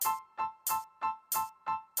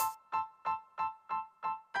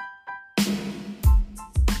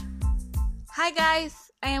Hi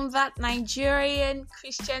guys, I am that Nigerian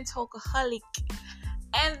Christian talkaholic,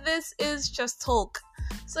 and this is Just Talk.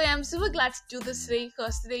 So I'm super glad to do this today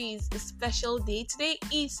because today is a special day. Today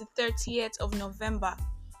is the 30th of November.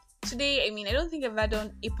 Today, I don't think I've ever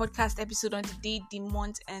done a podcast episode on the day the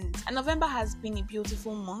month ends. And November has been a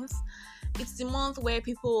beautiful month. It's the month where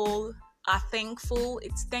people are thankful.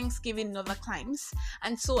 It's Thanksgiving in other climes,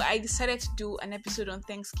 and so I decided to do an episode on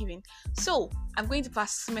Thanksgiving. So I'm going to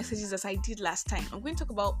pass messages as I did last time. I'm going to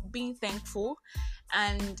talk about being thankful,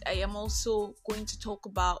 and I am also going to talk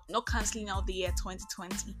about not cancelling out the year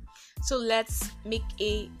 2020. So let's make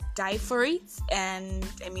a dive for it. And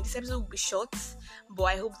this episode will be short, but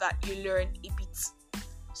I hope that you learn a bit.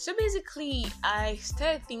 So basically, I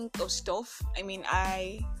started to think of stuff.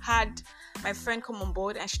 I had my friend come on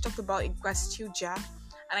board and she talked about a gratitude jar,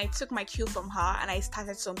 and I took my cue from her and I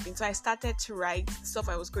started something. So I started to write stuff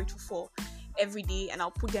I was grateful for every day, and I'll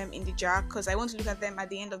put them in the jar because I want to look at them at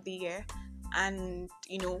the end of the year and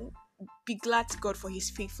be glad to God for his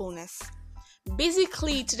faithfulness.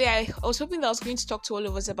 Basically, today I was hoping that I was going to talk to all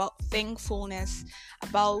of us about thankfulness,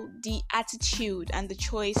 about the attitude and the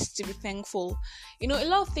choice to be thankful. A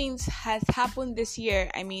lot of things has happened this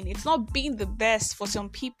year. It's not been the best for some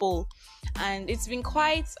people, and it's been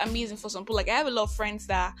quite amazing for some people. Like, I have a lot of friends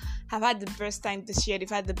that have had the best time this year. They've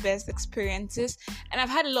had the best experiences, and I've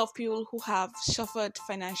had a lot of people who have suffered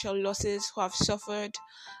financial losses, who have suffered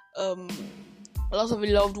loss of a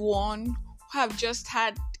loved one, who have just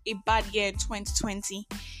had a bad year 2020.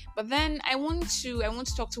 But then I want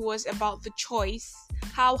to talk to us about the choice,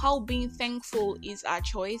 how being thankful is our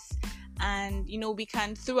choice, and we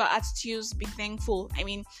can, through our attitudes, be thankful.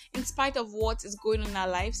 In spite of what is going on in our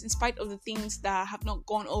lives, in spite of the things that have not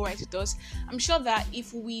gone all right with us, I'm sure that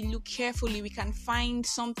if we look carefully, we can find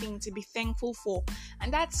something to be thankful for.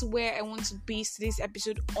 And that's where I want to base today's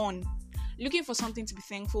episode on. Looking for something to be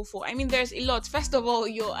thankful for. There's a lot. First of all,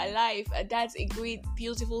 you're alive. That's a great,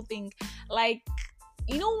 beautiful thing. When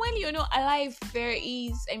you're not alive, there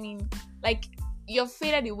is, you're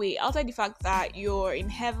faded away. Outside the fact that you're in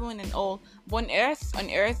heaven and all, but on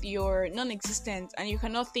earth, you're non-existent and you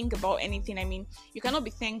cannot think about anything. You cannot be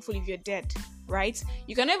thankful if you're dead, right?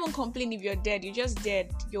 You cannot even complain if you're dead. You're just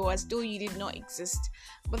dead. You're as though you did not exist.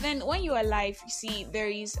 But then when you're alive, you see, there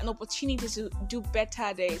is an opportunity to do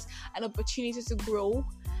better. There is an opportunity to grow.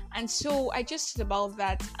 And so I just thought about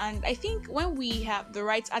that. And I think when we have the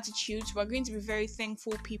right attitudes, we're going to be very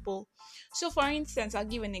thankful people. So for instance, I'll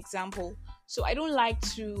give an example. So I don't like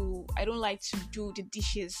to do the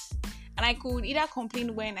dishes. And I could either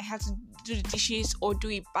complain when I have to do the dishes or do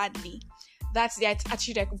it badly. That's the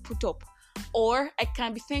attitude I could put up. Or I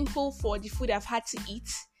can be thankful for the food I've had to eat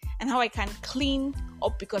and how I can clean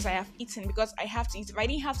up because I have eaten, because I have to eat. If I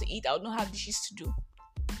didn't have to eat, I would not have dishes to do.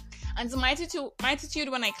 And so my attitude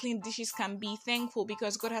when I clean dishes can be thankful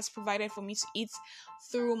because God has provided for me to eat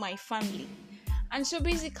through my family. And so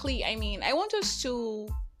basically, I want us to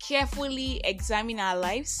carefully examine our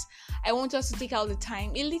lives. I want us to take out the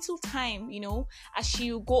time, a little time, as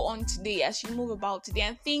you go on today, as you move about today,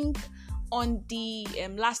 and think on the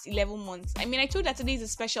last 11 months. I told that today is a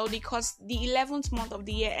special day because the 11th month of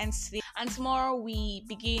the year ends today, and tomorrow we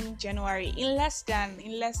begin January in less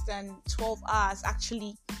than 12 hours.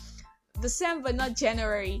 Actually, December, not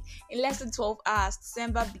January. In less than 12 hours,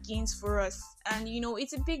 December begins for us, and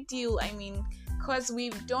it's a big deal. Because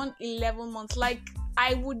we've done 11 months. Like,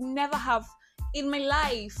 I would never have in my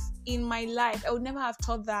life, I would never have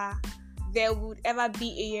thought that there would ever be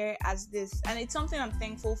a year as this, and it's something I'm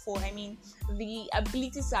thankful for. The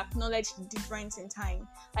ability to acknowledge the difference in time,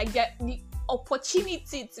 like the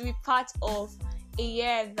opportunity to be part of a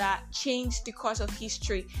year that changed the course of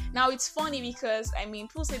history. Now it's funny because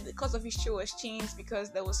people say the course of history was changed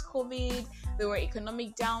because there was COVID, there were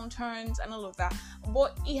economic downturns and all of that,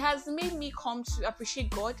 but it has made me come to appreciate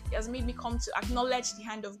God. It has made me come to acknowledge the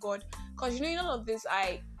hand of God, because in all of this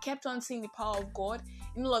I kept on seeing the power of God.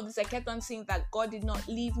 In all of this I kept on seeing that God did not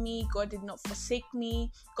leave me, God did not forsake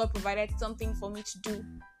me, God provided something for me to do.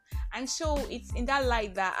 And so it's in that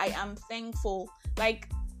light that I am thankful. Like,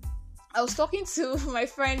 I was talking to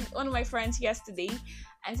one of my friends yesterday,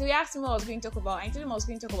 and so he asked me what I was going to talk about. I told him I was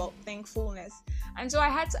going to talk about thankfulness, and so I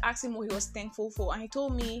had to ask him what he was thankful for. And he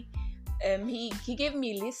told me, he gave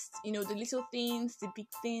me a list, the little things, the big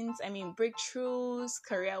things. Breakthroughs,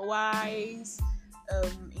 career-wise,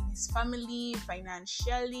 in his family,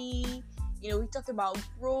 financially. We talked about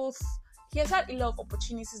growth. He has had a lot of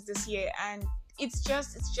opportunities this year, and it's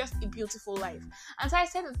just a beautiful life. And so I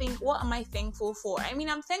started to think, what am I thankful for?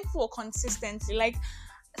 I'm thankful for consistency. Like,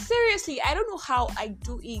 seriously, I don't know how I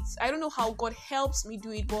do it. I don't know how God helps me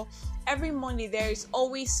do it, but every Monday there is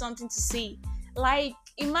always something to say. Like,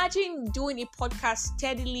 imagine doing a podcast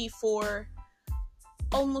steadily for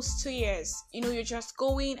almost 2 years. You're just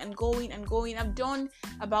going and going and going. I've done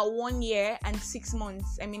about 1 year and 6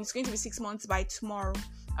 months. I mean, it's going to be 6 months by tomorrow.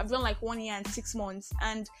 I've done like 1 year and 6 months,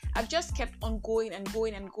 and I've just kept on going and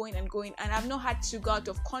going and going and going, and I've not had to go out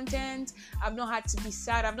of content. I've not had to be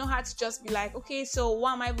sad. I've not had to just be like, okay, so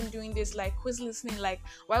why am I even doing this? Like, who's listening? Like,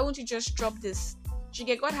 why won't you just drop this?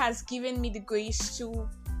 God has given me the grace to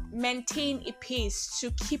maintain a pace,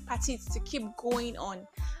 to keep at it, to keep going on.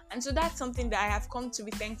 And so that's something that I have come to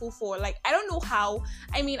be thankful for. Like, I don't know how.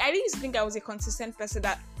 I mean, I didn't used to think I was a consistent person.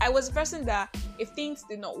 That I was a person that if things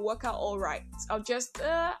did not work out all right, I'll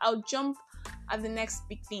jump at the next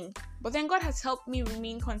big thing. But then God has helped me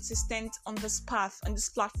remain consistent on this path, on this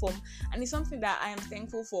platform. And it's something that I am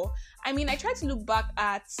thankful for. I mean, I try to look back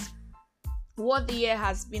at what the year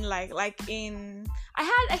has been like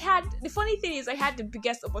I had the funny thing is I had the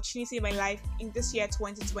biggest opportunity in my life in this year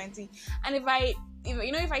 2020, and if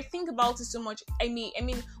I think about it so much, I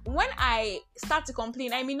mean when I start to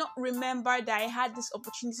complain, I may not remember that I had this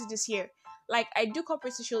opportunity this year. Like, I do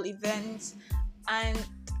corporate social events, and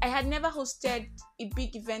I had never hosted a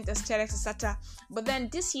big event as TEDx etc. But then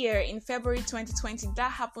this year in February 2020,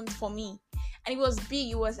 that happened for me, and it was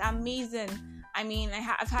big. It was amazing. I mean,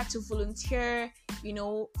 I've had to volunteer,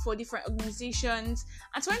 for different organizations.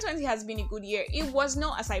 And 2020 has been a good year. It was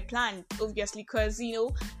not as I planned, obviously, because,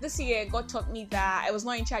 this year God taught me that I was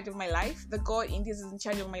not in charge of my life. The God in this is in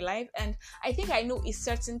charge of my life. And I think I know a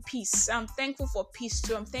certain peace. I'm thankful for peace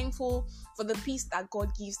too. I'm thankful for the peace that God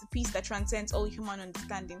gives, the peace that transcends all human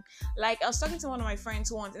understanding. Like, I was talking to one of my friends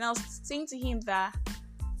once, and I was saying to him that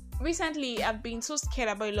recently I've been so scared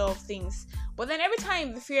about a lot of things, but then every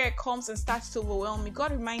time the fear comes and starts to overwhelm me,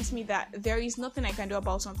 God reminds me that there is nothing I can do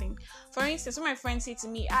about something. For instance, when my friends say to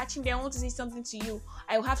me, Chinde, I want to say something to you,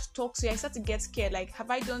 I will have to talk to you, I start to get scared. Like,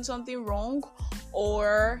 have I done something wrong?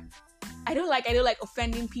 Or I don't like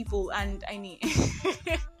offending people, and I mean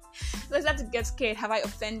so I start to get scared. Have I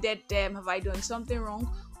offended them? Have I done something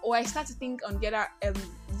wrong? Or I start to think on the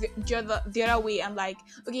other way. I'm like,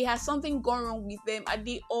 okay, has something gone wrong with them? Are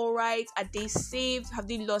they all right? Are they saved? Have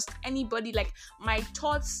they lost anybody? Like, my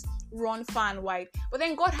thoughts run far and wide. But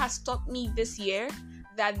then God has taught me this year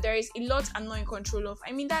that there is a lot I'm not in control of.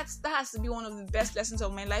 I mean, that has to be one of the best lessons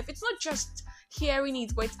of my life. It's not just hearing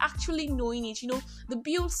it, but it's actually knowing it. The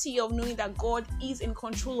beauty of knowing that God is in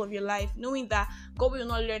control of your life, knowing that God will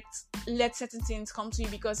not let certain things come to you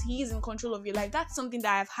because He is in control of your life. That's something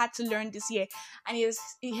that I've had to learn this year, and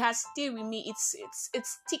it has stayed with me. It's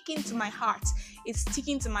sticking to my heart, it's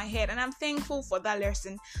sticking to my head, and I'm thankful for that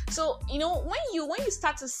lesson. So when you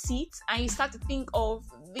start to sit and you start to think of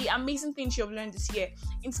the amazing things you have learned this year,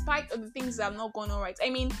 in spite of the things that have not gone all right. I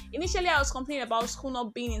mean, initially I was complaining about school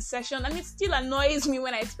not being in session, and it still annoys me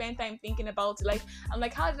when I spend time thinking about it. Like, I'm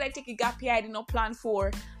like, how did I take a gap year I did not plan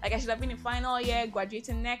for? Like, I should have been in final year,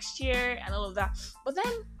 graduating next year, and all of that. But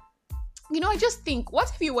then, I just think,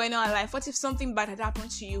 what if you were not alive? What if something bad had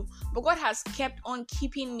happened to you? But God has kept on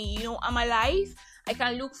keeping me. I'm alive. I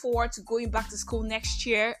can look forward to going back to school next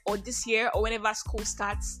year or this year or whenever school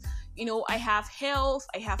starts. I have health,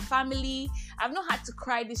 I have family. I've not had to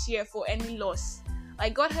cry this year for any loss.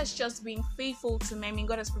 Like, God has just been faithful to me. I mean,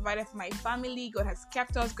 God has provided for my family. God has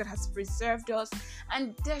kept us. God has preserved us.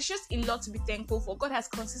 And there's just a lot to be thankful for. God has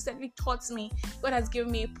consistently taught me. God has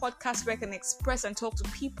given me a podcast where I can express and talk to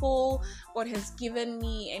people. God has given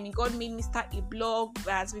me, God made me start a blog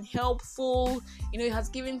that has been helpful. It has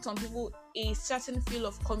given some people a certain feel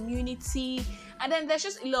of community. And then there's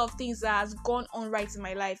just a lot of things that has gone on right in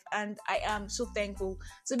my life, and I am so thankful.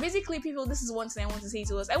 So basically, people, this is one thing I want to say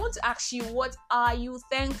to us. I want to ask you, what are you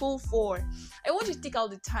thankful for? I want you to take out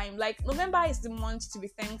the time. Like, November is the month to be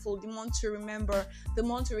thankful, the month to remember, the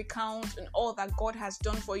month to recount and all that God has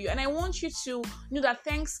done for you. And I want you to know that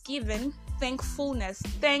Thanksgiving, thankfulness,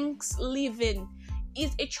 thanks living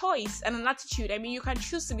is a choice and an attitude. I mean, you can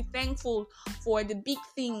choose to be thankful for the big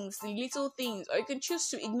things, the little things, or you can choose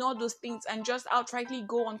to ignore those things and just outrightly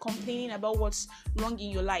go on complaining about what's wrong in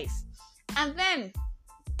your life. And then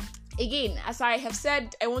again, as I have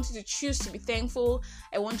said, I want you to choose to be thankful.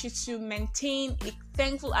 I want you to maintain a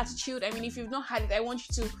thankful attitude. I mean, if you've not had it, I want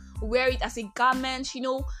you to wear it as a garment.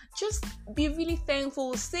 Just be really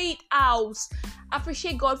thankful. Say it out.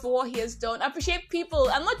 Appreciate God for what He has done. Appreciate people.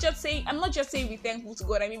 I'm not just saying be thankful to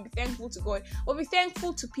God. I mean, be thankful to God, but be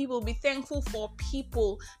thankful to people. Be thankful for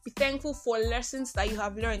people. Be thankful for lessons that you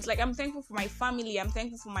have learned. Like, I'm thankful for my family. I'm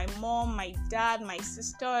thankful for my mom, my dad, my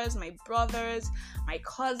sisters, my brothers, my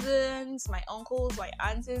cousins, my uncles, my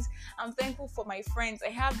aunties. I'm thankful for my friends. I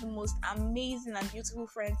have the most amazing and beautiful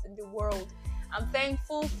friends in the world. I'm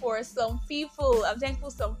thankful for some people. I'm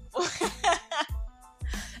thankful some.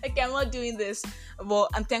 Okay, I'm not doing this, but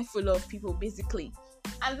I'm thankful of people, basically.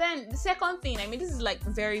 And then the second thing, I mean, this is like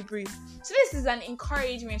very brief. So this is an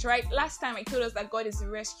encouragement, right? Last time I told us that God is a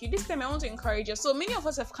rescue. This time I want to encourage us. So many of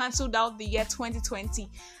us have cancelled out the year 2020.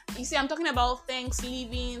 You see, I'm talking about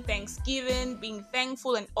Thanksgiving, being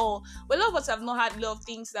thankful and all. But a lot of us have not had a lot of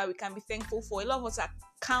things that we can be thankful for. A lot of us are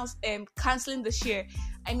cancelling this year.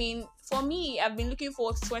 I mean, for me, I've been looking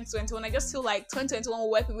forward to 2021. I just feel like 2021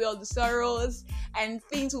 will wipe away all the sorrows and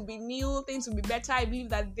things will be new, things will be better. I believe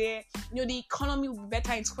that the economy will be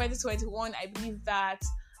better in 2021. I believe that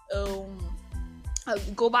I'll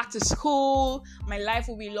go back to school, my life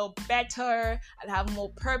will be a lot better, I'll have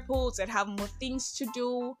more purpose, I'll have more things to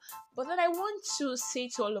do. But then I want to say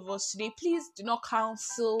to all of us today, please do not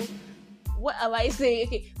cancel. What am I saying?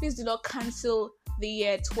 Okay, please do not cancel the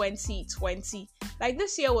year 2020. Like,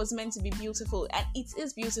 this year was meant to be beautiful, and it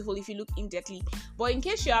is beautiful if you look in-depthly. But in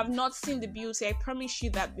case you have not seen the beauty, I promise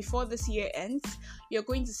you that before this year ends, you're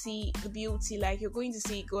going to see the beauty. Like, you're going to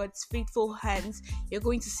see God's faithful hands. You're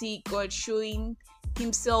going to see God showing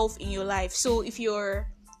Himself in your life. So if you're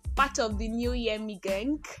part of the New Year Me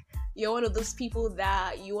gang, you're one of those people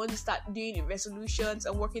that you want to start doing resolutions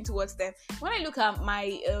and working towards them. When I look at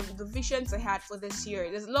my the visions I had for this year,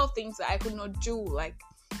 there's a lot of things that I could not do. Like,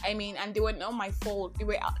 I mean, and they were not my fault. They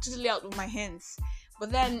were totally out of my hands.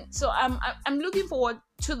 But then, so I'm looking forward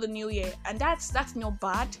to the new year, and that's not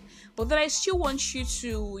bad. But then I still want you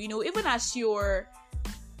to, even as you're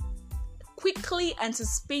quickly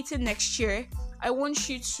anticipating next year, I want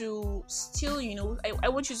you to still, I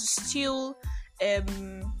want you to still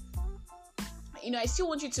I still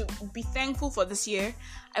want you to be thankful for this year.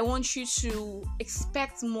 I want you to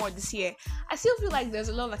expect more this year. I still feel like there's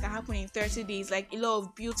a lot that can happen in 30 days, like a lot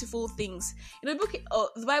of beautiful things.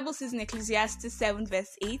 The Bible says in Ecclesiastes 7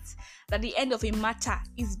 verse 8 that the end of a matter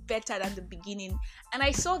is better than the beginning. And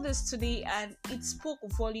I saw this today and it spoke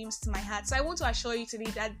volumes to my heart. So I want to assure you today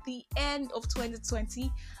that the end of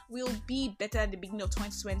 2020 will be better than the beginning of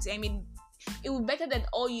 2020. I mean, it will be better than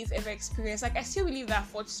all you've ever experienced. Like, I still believe that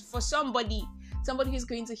for somebody who's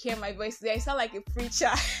going to hear my voice today, I sound like a preacher.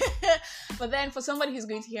 But then for somebody who's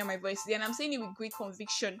going to hear my voice today, and I'm saying it with great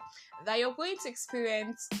conviction, that you're going to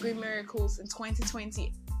experience great miracles in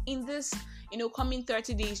 2020 in this coming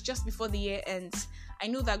 30 days just before the year ends. I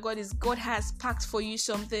know that God has packed for you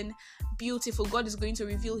something beautiful. God is going to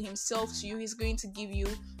reveal Himself to you. He's going to give you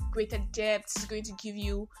greater depth. He's going to give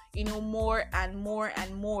you more and more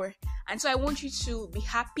and more. And so I want you to be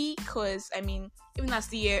happy, because I mean, even as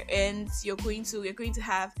the year ends, you're going to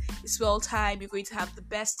have a swell time. You're going to have the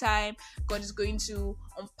best time. God is going to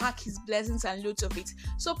unpack His blessings and loads of it.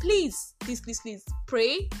 So please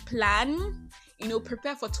pray, plan,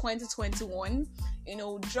 prepare for 2021.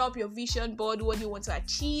 Drop your vision board, what you want to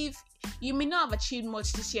achieve. You may not have achieved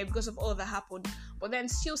much this year because of all that happened, but then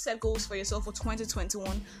still set goals for yourself for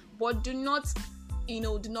 2021. But do not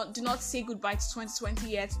say goodbye to 2020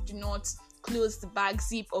 yet. Do not close the bag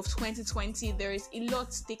zip of 2020. There is a lot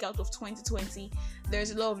to take out of 2020. There's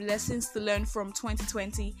a lot of lessons to learn from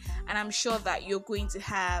 2020, and I'm sure that you're going to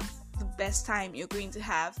have the best time. You're going to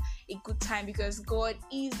have a good time, because God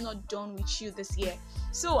is not done with you this year.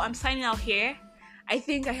 So I'm signing out here. I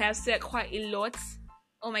think I have said quite a lot.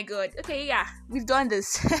 Oh my god. Okay, yeah, we've done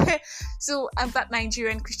this. So I'm that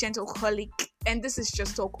Nigerian Christian Talkaholic, and this is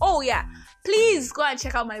Just Talk. Oh yeah, please go and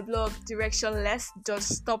check out my blog,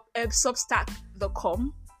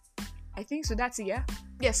 directionless.substack.com. I think so. That's it. Yeah.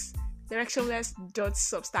 Yes,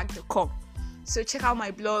 directionless.substack.com. So check out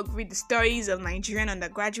my blog, read the stories of Nigerian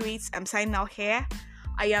undergraduates. I'm signing out here.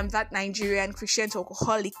 I am that Nigerian Christian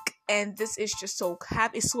Talkaholic, and this is Just Talk.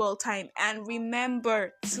 Have a swell time, and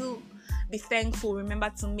remember to be thankful.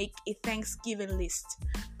 Remember to make a Thanksgiving list.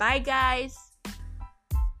 Bye, guys.